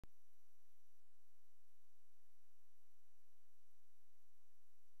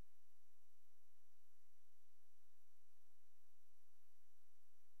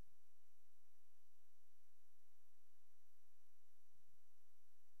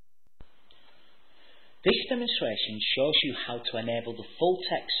This demonstration shows you how to enable the full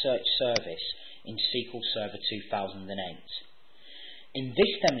text search service in SQL Server 2008. In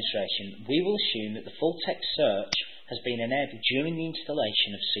this demonstration, we will assume that the full text search has been enabled during the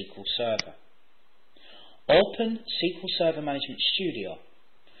installation of SQL Server. Open SQL Server Management Studio.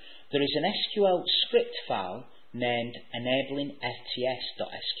 There is an SQL script file named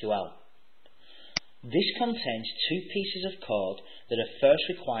enabling.fts.sql. This contains two pieces of code that are first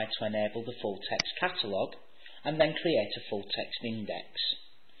required to enable the full text catalogue and then create a full text index.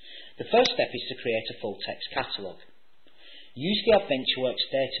 The first step is to create a full text catalogue. Use the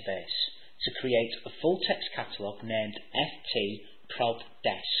AdventureWorks database to create a full text catalogue named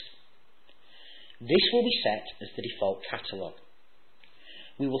ft.prod.desk. This will be set as the default catalogue.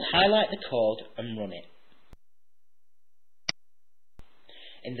 We will highlight the code and run it.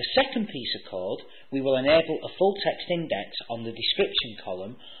 In the second piece of code, we will enable a full text index on the description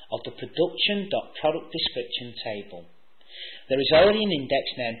column of the production.productDescription table. There is already an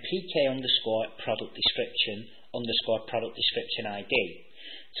index named pk_productDescription_productDescription ID,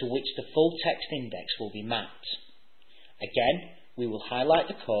 to which the full text index will be mapped. Again, we will highlight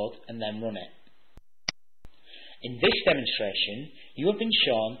the code and then run it. In this demonstration, you have been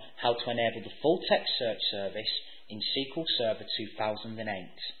shown how to enable the full text search service in SQL Server 2008.